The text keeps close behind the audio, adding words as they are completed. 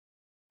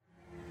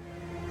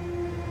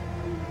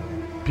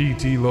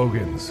P.T.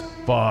 Logan's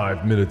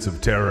 5 Minutes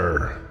of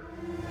Terror.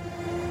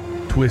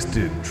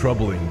 Twisted,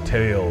 troubling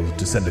tales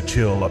to send a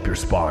chill up your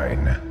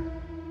spine.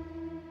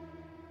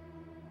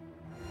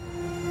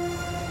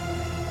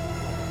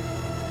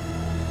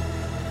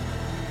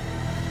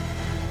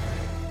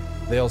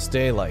 They'll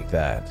stay like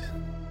that.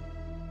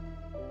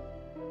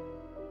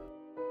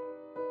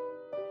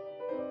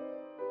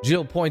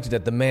 Jill pointed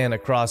at the man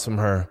across from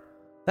her.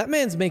 "That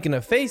man's making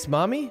a face,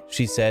 Mommy,"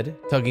 she said,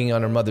 tugging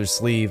on her mother's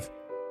sleeve.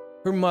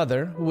 Her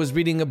mother, who was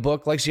reading a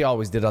book like she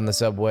always did on the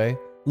subway,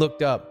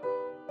 looked up.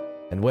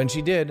 And when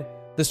she did,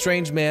 the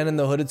strange man in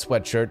the hooded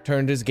sweatshirt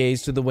turned his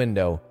gaze to the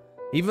window,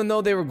 even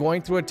though they were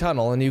going through a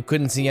tunnel and you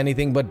couldn't see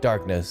anything but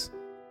darkness.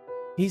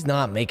 "He's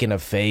not making a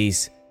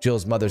face,"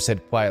 Jill's mother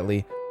said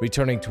quietly,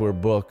 returning to her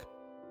book.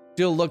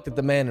 Jill looked at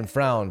the man and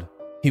frowned.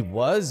 He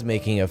was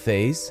making a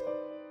face.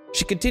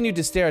 She continued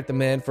to stare at the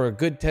man for a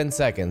good 10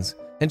 seconds,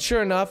 and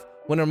sure enough,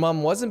 when her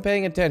mom wasn't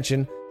paying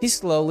attention, he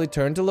slowly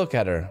turned to look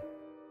at her.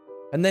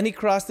 And then he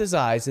crossed his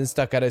eyes and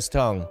stuck out his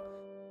tongue.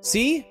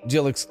 "See?"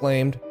 Jill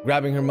exclaimed,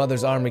 grabbing her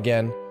mother's arm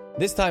again.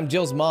 This time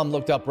Jill's mom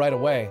looked up right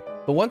away,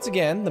 but once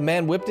again, the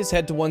man whipped his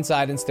head to one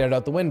side and stared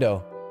out the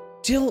window.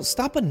 "Jill,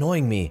 stop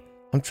annoying me.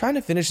 I'm trying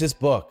to finish this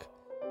book."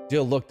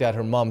 Jill looked at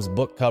her mom's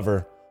book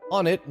cover.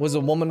 On it was a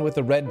woman with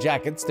a red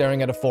jacket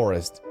staring at a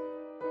forest.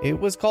 It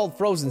was called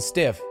Frozen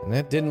Stiff, and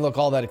it didn't look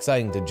all that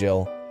exciting to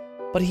Jill.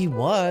 "But he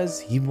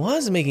was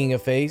making a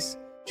face,"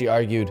 she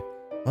argued.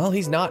 "Well,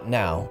 he's not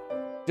now."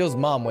 Jill's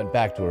mom went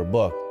back to her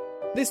book.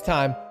 This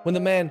time, when the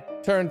man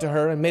turned to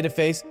her and made a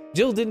face,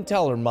 Jill didn't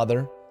tell her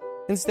mother.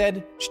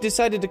 Instead, she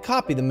decided to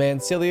copy the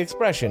man's silly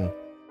expression.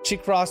 She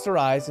crossed her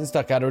eyes and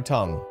stuck out her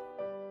tongue.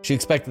 She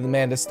expected the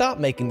man to stop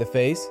making the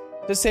face,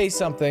 to say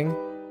something,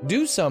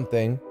 do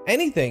something,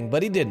 anything,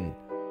 but he didn't.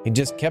 He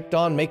just kept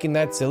on making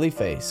that silly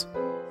face.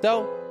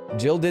 So,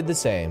 Jill did the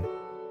same.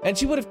 And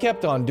she would have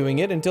kept on doing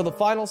it until the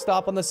final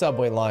stop on the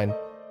subway line.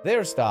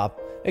 Their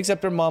stop,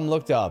 except her mom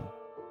looked up.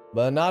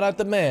 But not at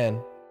the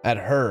man, at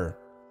her.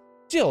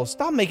 "Jill,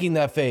 stop making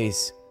that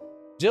face."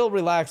 Jill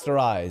relaxed her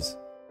eyes,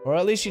 or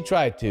at least she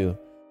tried to.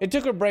 It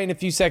took her brain a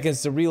few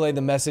seconds to relay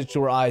the message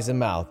to her eyes and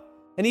mouth.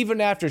 And even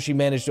after she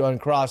managed to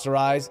uncross her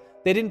eyes,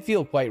 they didn't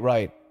feel quite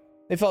right.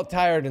 They felt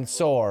tired and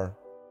sore.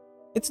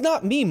 "It's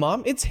not me,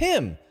 Mom, it's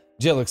him,"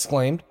 Jill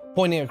exclaimed,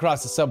 pointing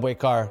across the subway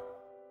car.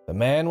 The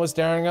man was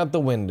staring out the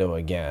window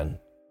again.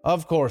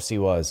 Of course he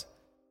was.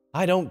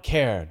 "I don't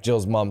care,"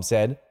 Jill's mom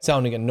said,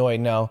 sounding annoyed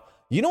now.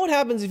 "You know what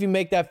happens if you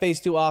make that face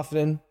too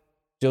often?"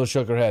 Jill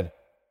shook her head.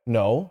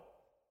 "No."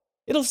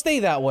 "It'll stay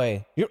that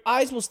way. Your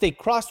eyes will stay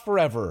crossed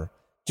forever."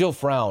 Jill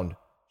frowned.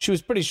 She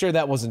was pretty sure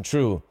that wasn't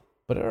true,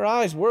 but her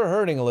eyes were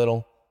hurting a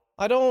little.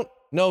 "I don't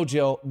know,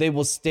 Jill. They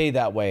will stay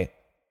that way.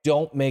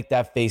 Don't make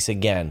that face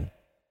again."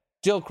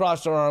 Jill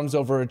crossed her arms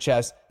over her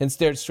chest and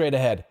stared straight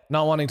ahead,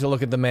 not wanting to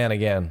look at the man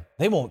again.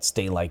 They won't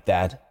stay like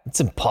that. It's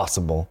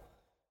impossible.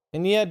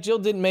 And yet, Jill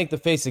didn't make the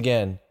face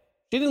again.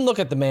 She didn't look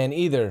at the man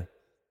either.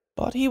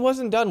 But he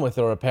wasn't done with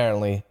her,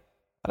 apparently.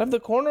 Out of the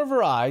corner of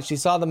her eye, she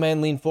saw the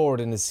man lean forward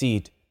in his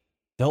seat.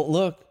 "Don't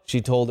look,"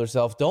 she told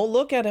herself. "Don't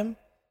look at him."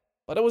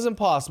 But it was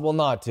impossible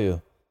not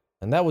to.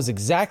 And that was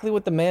exactly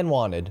what the man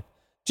wanted.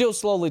 Jill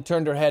slowly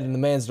turned her head in the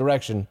man's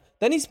direction.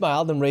 Then he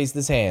smiled and raised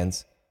his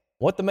hands.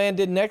 What the man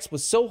did next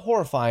was so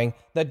horrifying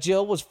that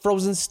Jill was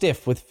frozen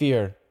stiff with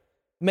fear.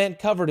 The man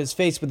covered his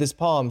face with his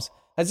palms,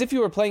 as if he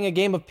were playing a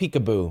game of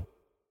peekaboo.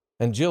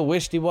 And Jill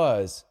wished he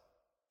was.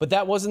 But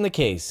that wasn't the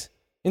case.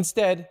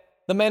 Instead,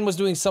 the man was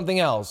doing something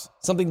else,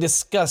 something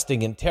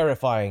disgusting and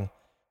terrifying.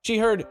 She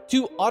heard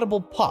 2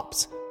 audible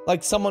pops,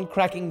 like someone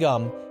cracking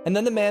gum, and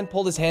then the man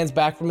pulled his hands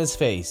back from his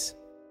face.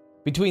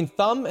 Between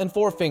thumb and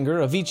forefinger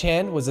of each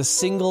hand was a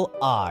single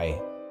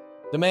eye.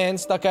 The man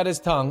stuck out his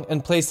tongue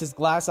and placed his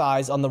glass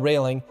eyes on the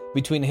railing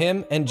between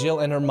him and Jill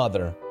and her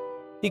mother.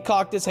 He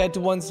cocked his head to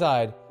one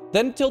side,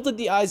 then tilted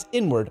the eyes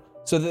inward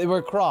so that they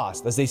were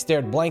crossed as they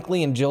stared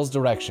blankly in Jill's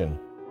direction.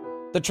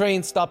 The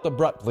train stopped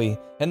abruptly,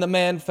 and the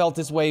man felt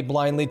his way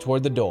blindly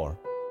toward the door.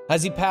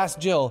 As he passed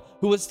Jill,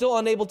 who was still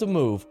unable to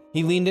move,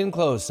 he leaned in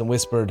close and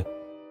whispered,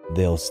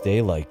 "They'll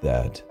stay like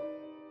that."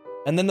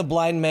 And then the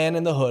blind man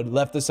in the hood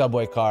left the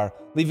subway car,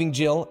 leaving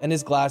Jill and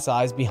his glass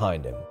eyes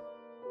behind him.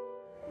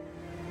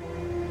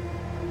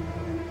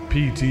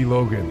 P.T.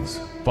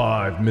 Logan's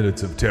 5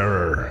 Minutes of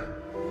Terror.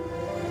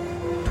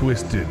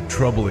 Twisted,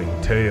 troubling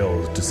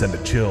tales to send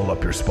a chill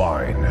up your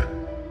spine.